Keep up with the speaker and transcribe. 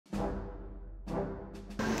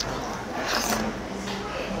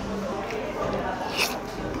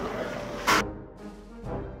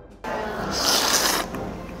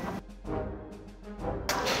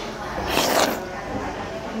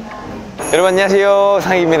여러분 안녕하세요,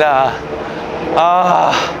 상해기입니다.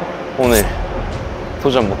 오늘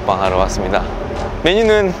도전 먹방 하러 왔습니다.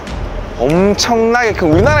 메뉴는 엄청나게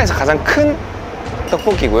큰, 우리나라에서 가장 큰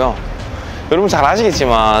떡볶이고요. 여러분 잘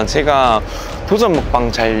아시겠지만 제가 도전 먹방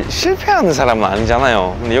잘 실패하는 사람은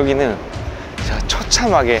아니잖아요. 근데 여기는 제가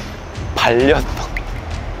처참하게 발렸던,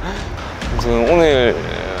 오늘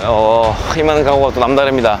임하는 각오가 또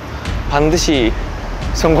남다릅니다. 반드시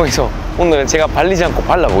성공해서 오늘은 제가 발리지 않고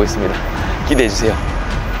발라보겠습니다. 기대해주세요.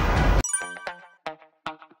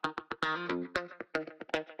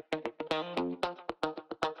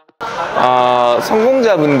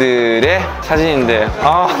 성공자분들의 사진인데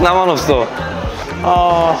나만 없어.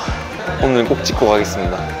 오늘 꼭 찍고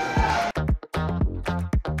가겠습니다.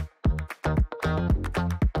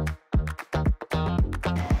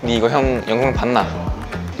 니 이거 형 영상 봤나?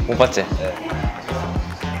 못 봤지? 네.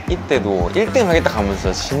 이때도 1등 하겠다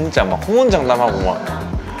하면서 진짜 막 호언장담하고 막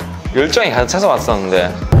열정이 가득 차서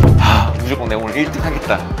왔었는데 무조건 내가 오늘 1등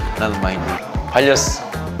하겠다 라는 마인드. 발렸어.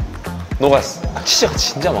 녹았어. 치즈가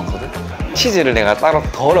진짜 많거든? 치즈를 내가 따로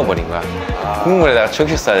덜어버린 거야. 국물에다가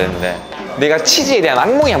적셨어야 되는데 내가 치즈에 대한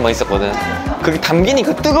악몽이 한 번 있었거든. 그게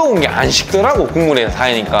담기니까 뜨거운 게 안 식더라고, 국물에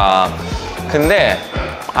닿으니까. 근데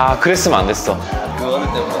그랬으면 안 됐어. 그 어느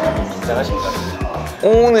때보다 좀 긴장하십니까?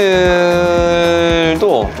 오늘도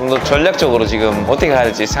좀 더 전략적으로 지금 어떻게 해야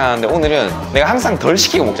될지 생각하는데, 오늘은 내가 항상 덜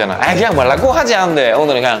시키고 먹잖아. 그냥 말라고 하지 않는데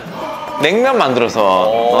오늘은 그냥 냉면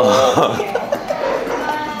만들어서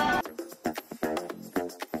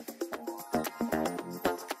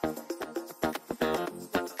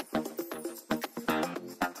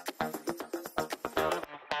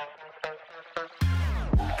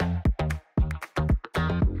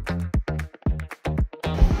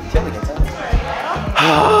시간도 괜찮아?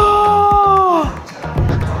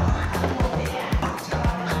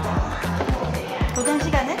 도전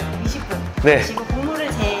시간은 20분. 네. 그리고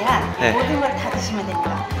국물을 제외한 네. 모든 걸 다 드시면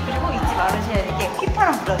됩니다. 그리고 잊지 말으셔야 될 게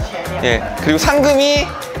휘파람 불어주셔야 돼요. 예. 그리고 상금이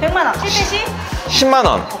 100만 원. 실패 시 10만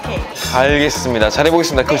원. 오케이. 알겠습니다.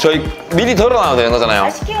 잘해보겠습니다. 그럼 저희 미리 덜어놔도 되는 거잖아요.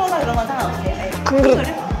 시키거나 그런 건 상관없어요. 네. 큰 그릇.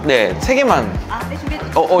 네, 3개만. 네, 준비해.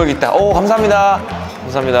 여기 있다. 감사합니다.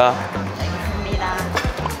 감사합니다.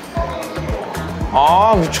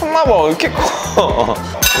 미쳤나봐. 왜 이렇게 커?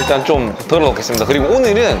 일단 좀 덜어놓겠습니다. 그리고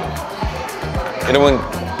오늘은 여러분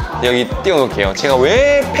여기 띄워놓을게요. 제가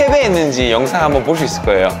왜 패배했는지 영상 한번 볼 수 있을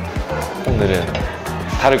거예요. 오늘은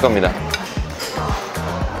다를 겁니다.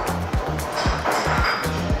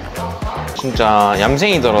 진짜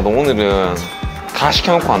얌생이더라도 오늘은 다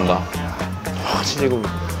시켜놓고 한다. 진짜 이거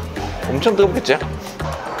엄청 뜨겁겠지?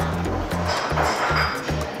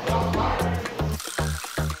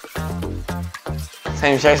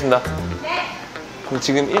 사장님 시작하겠습니다. 네. 그럼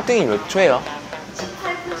지금 1등이 몇 초예요?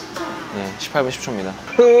 18분 10초. 네, 18분 10초입니다.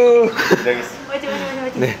 여기 있어.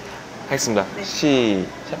 화이팅. 네, 하겠습니다. 네.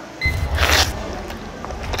 시작.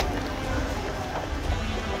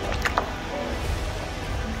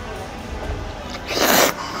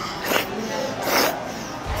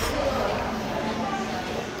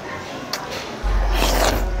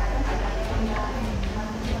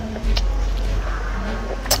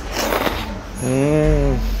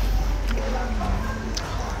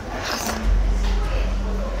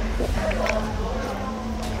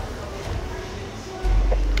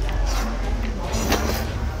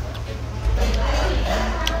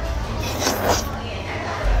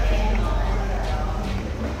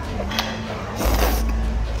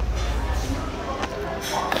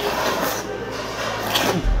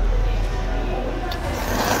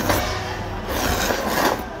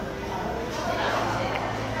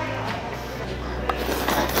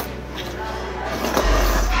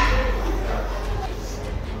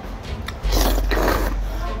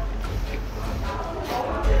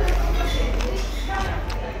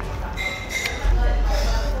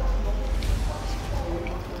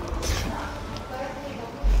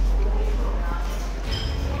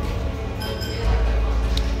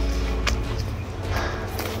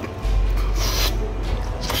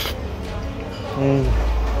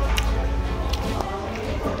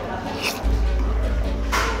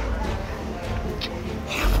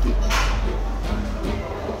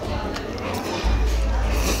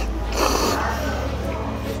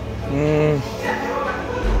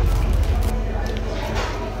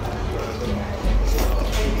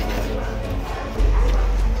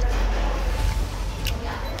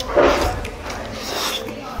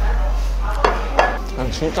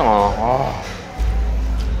 진짜 많아.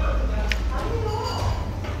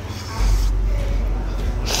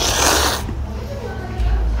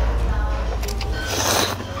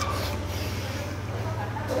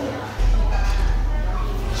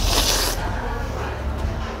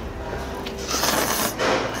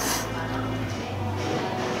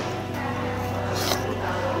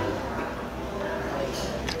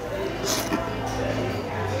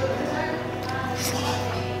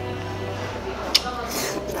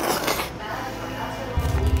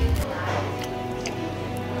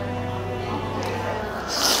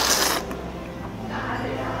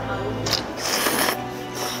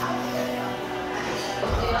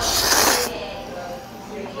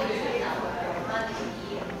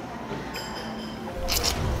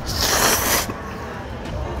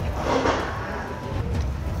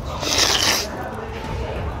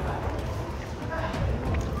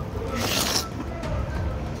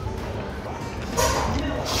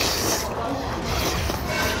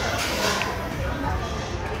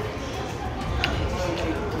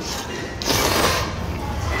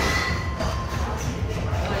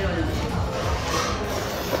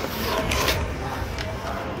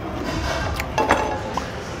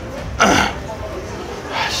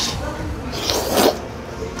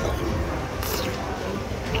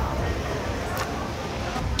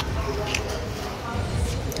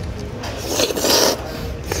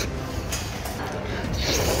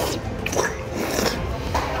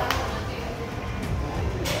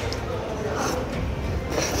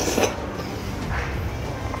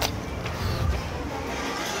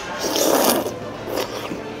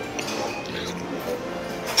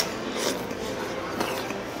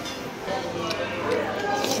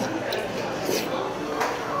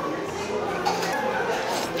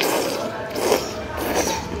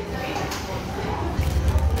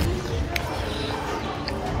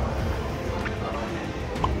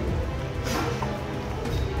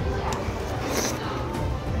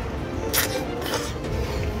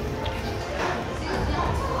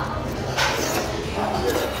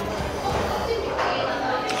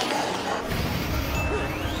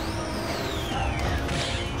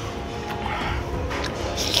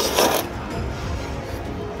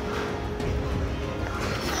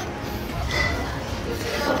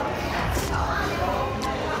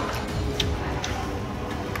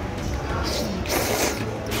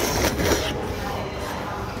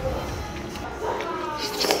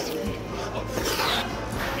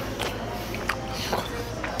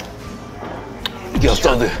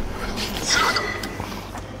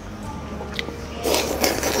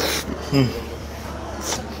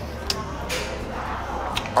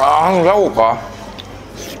 한번 자고 올까?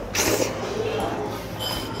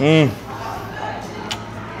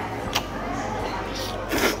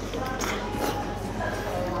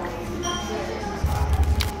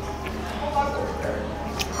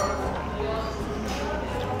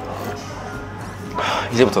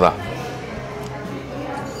 이제부터다.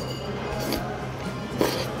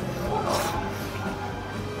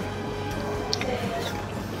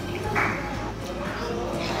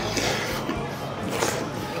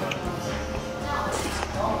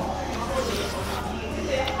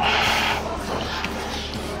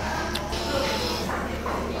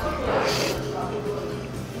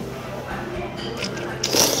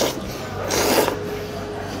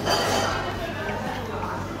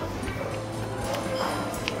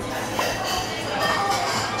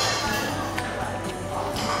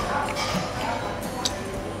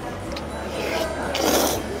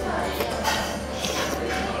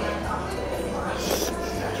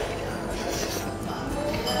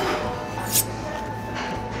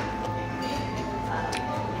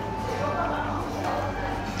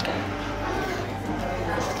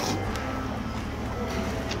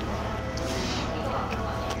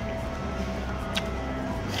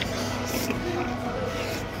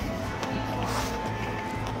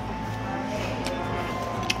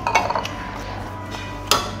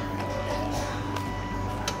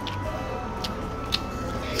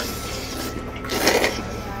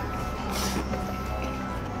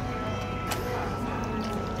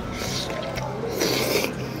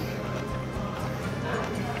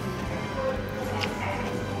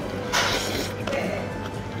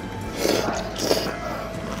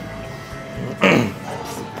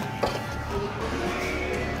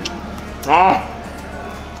 아.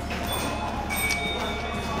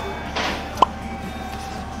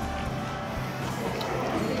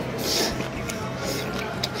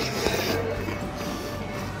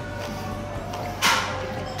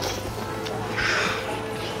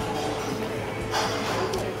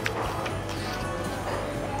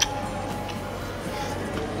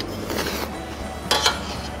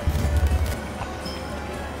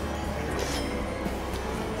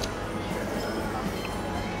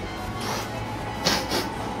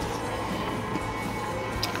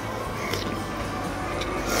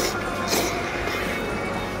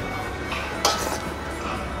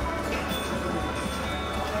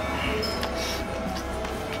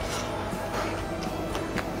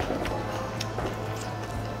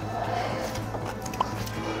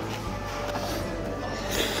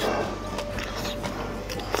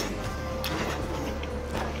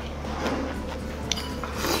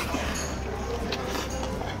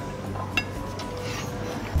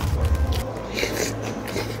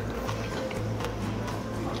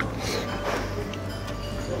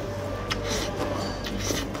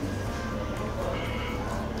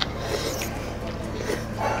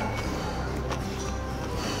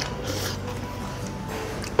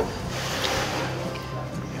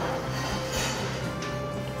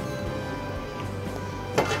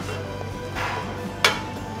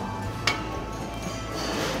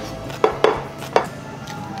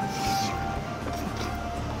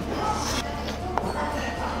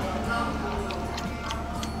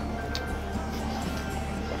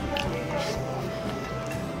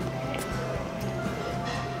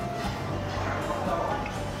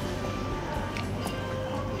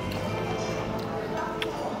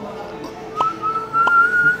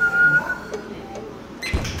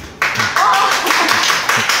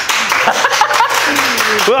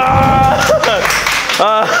 와!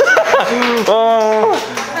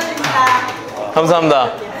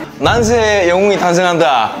 감사합니다. 난세의 영웅이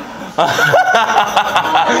탄생한다.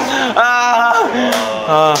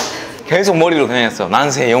 계속 머리로 그냥 했어.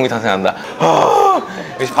 난세의 영웅이 탄생한다.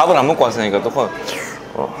 역시 밥을 안 먹고 왔으니까 또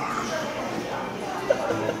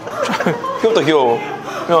귀엽다 귀여워.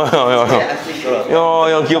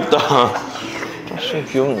 야 귀엽다.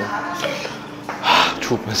 진짜 귀엽네.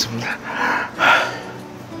 죽을 뻔했습니다.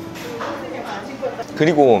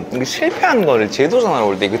 그리고 실패한 거를 재도전하러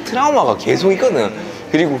올 때 그 트라우마가 계속 있거든.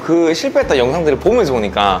 그리고 그 실패했던 영상들을 보면서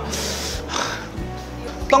오니까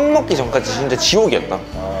떡 먹기 전까지 진짜 지옥이었다.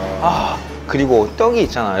 그리고 떡이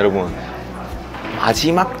있잖아 여러분,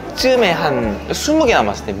 마지막쯤에 한 20개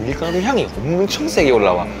남았을 때 밀가루 향이 엄청 세게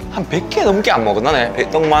올라와. 한 100개 넘게 안 먹어. 나네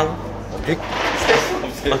떡만 100.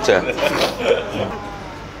 맞지?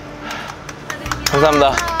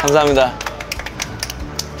 감사합니다. 감사합니다.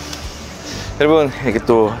 여러분 이렇게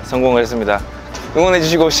또 성공을 했습니다.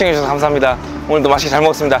 응원해주시고 시청해주셔서 감사합니다. 오늘도 맛있게 잘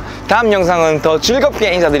먹었습니다. 다음 영상은 더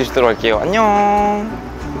즐겁게 인사드릴 수 있도록 할게요. 안녕.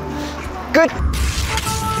 끝.